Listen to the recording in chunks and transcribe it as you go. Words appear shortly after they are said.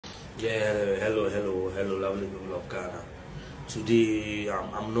Yeah, hello, lovely people of Ghana. Today,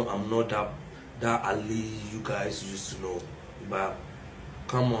 I'm not that Ali you guys used to know, but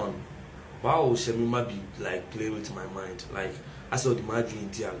come on, why would Shemimah be like playing with my mind? Like I saw the mad in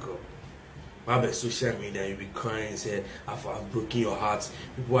girl. Why by social media you be crying, say I've broken your heart.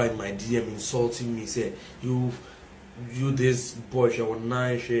 People are in my DM insulting me, say you this boy she was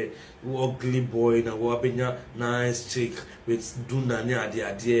nice, you ugly boy, na what benya nice chick with do nani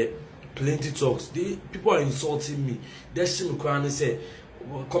adi plenty talks. People are insulting me. They see me crying and say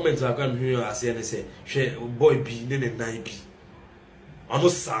comment like I'm hearing I say and say she boy be nene nine be. I no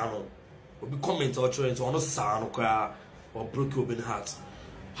sano. We be comment or trying to I no sano cry or broke your open heart.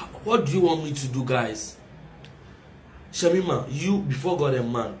 What do you want me to do, guys? Shemimah, you before God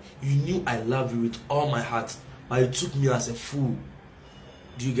and man, you knew I love you with all my heart, but you took me as a fool.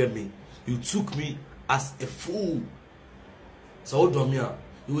 Do you get me? You took me as a fool. So Domia,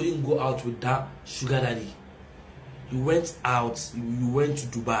 you wouldn't go out with that sugar daddy. You went out, you went to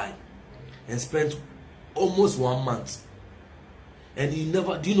Dubai and spent almost 1 month. And you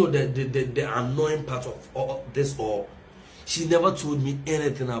never, do you know the annoying part of all this all? She never told me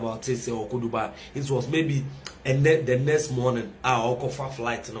anything about it or Dubai. It was maybe the next morning, I'll go for a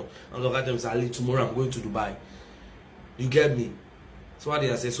flight, you know. And look at them say, tomorrow I'm going to Dubai. You get me? So what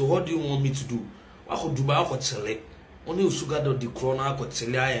did I say? So what do you want me to do? I could Dubai, I could Chile. Only you sugar the corner, I could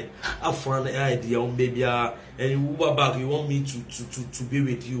Chile, and I found the idea on baby, and you Uber back, you want me to be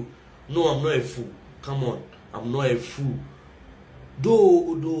with you. No, I'm not a fool. Come on, I'm not a fool. Though,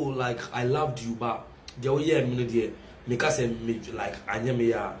 like I loved you, but the year minute there, because like I am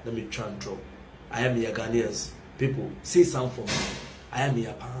here, let me try and draw. I am here Ghanaians. People say something for me. I am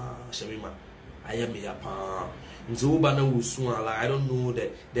here, Shemimah. I am here, into Ubana will soon like I don't know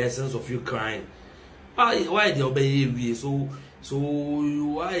the essence of you crying. Why they obey you? So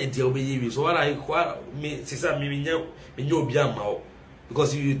why they obey you? So what me sister me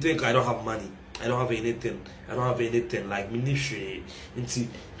because you think I don't have money. I don't have anything. I don't have anything like ministry. Into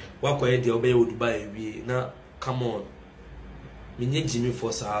what they obey you Dubai we now come on. Me need Jimmy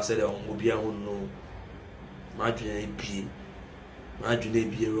for sa said on Mobia no. Imagine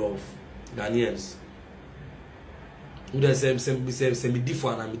be rough Ghanaians. Who the same be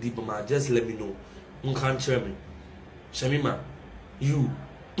different and me deep man. Just let me know. You can't tell me. Shemimah, you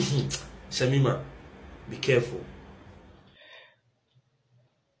Shemimah, be careful.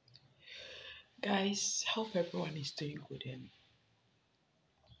 Guys, hope everyone is doing good and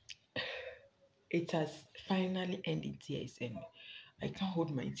it has finally ended tears and I can't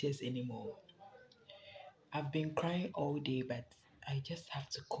hold my tears anymore. I've been crying all day, but I just have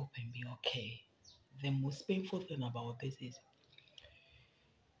to cope and be okay. The most painful thing about this is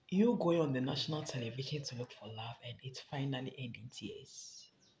you going on the national television to look for love and it's finally ending tears.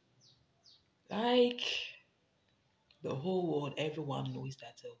 Like the whole world, everyone knows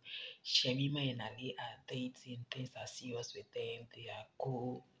that Shemimah and Ali are dating, things are serious with them, they are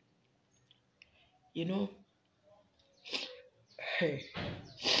cool. You know, hey,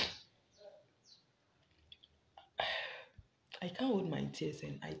 I can't hold my tears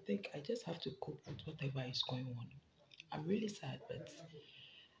and I think I just have to cope with whatever is going on. I'm really sad, but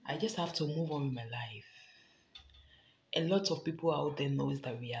I just have to move on with my life. A lot of people out there knows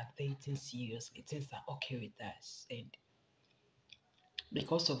that we are dating seriously. Things are okay with us. And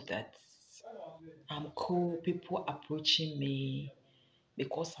because of that, I'm cool. People approaching me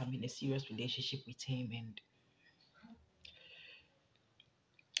because I'm in a serious relationship with him and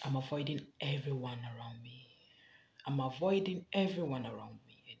I'm avoiding everyone around me. I'm avoiding everyone around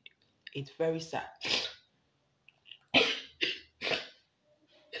me and it's very sad.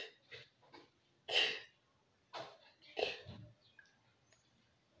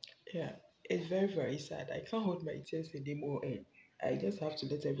 Yeah, it's very, very sad. I can't hold my tears anymore, and I just have to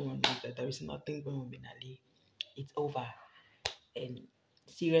let everyone know that there is nothing going on with Ali. It's over. And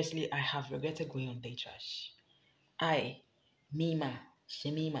seriously, I have regretted going on day trash. I, Mima,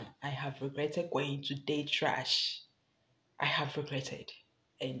 Shemimah, I have regretted going to day trash. I have regretted.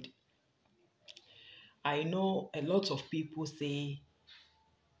 And I know a lot of people say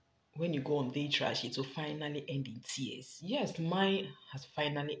when you go on day trash, it will finally end in tears. Yes, mine has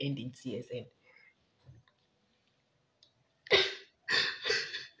finally ended in tears. And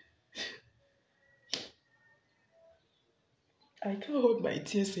I can't hold my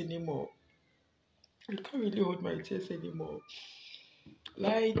tears anymore. I can't really hold my tears anymore.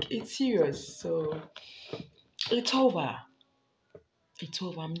 Like, it's serious. So, it's over. It's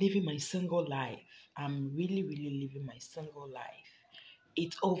over. I'm living my single life. I'm really, really living my single life.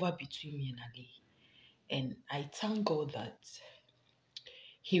 It's over between me and Ali. And I thank God that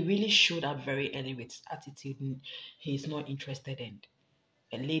He really showed up very early with his attitude. He's not interested in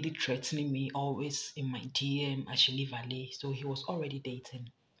a lady threatening me always in my DM as she leave Ali. So he was already dating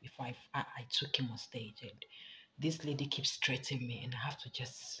before I took him on stage. And this lady keeps threatening me and I have to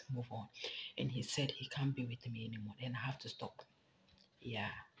just move on. And he said he can't be with me anymore and I have to stop. Yeah.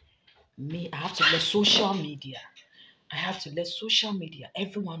 I have to let social media.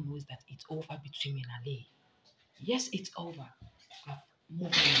 Everyone knows that it's over between me and Ali. Yes, it's over. I've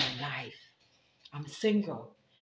moved on in my life. I'm single.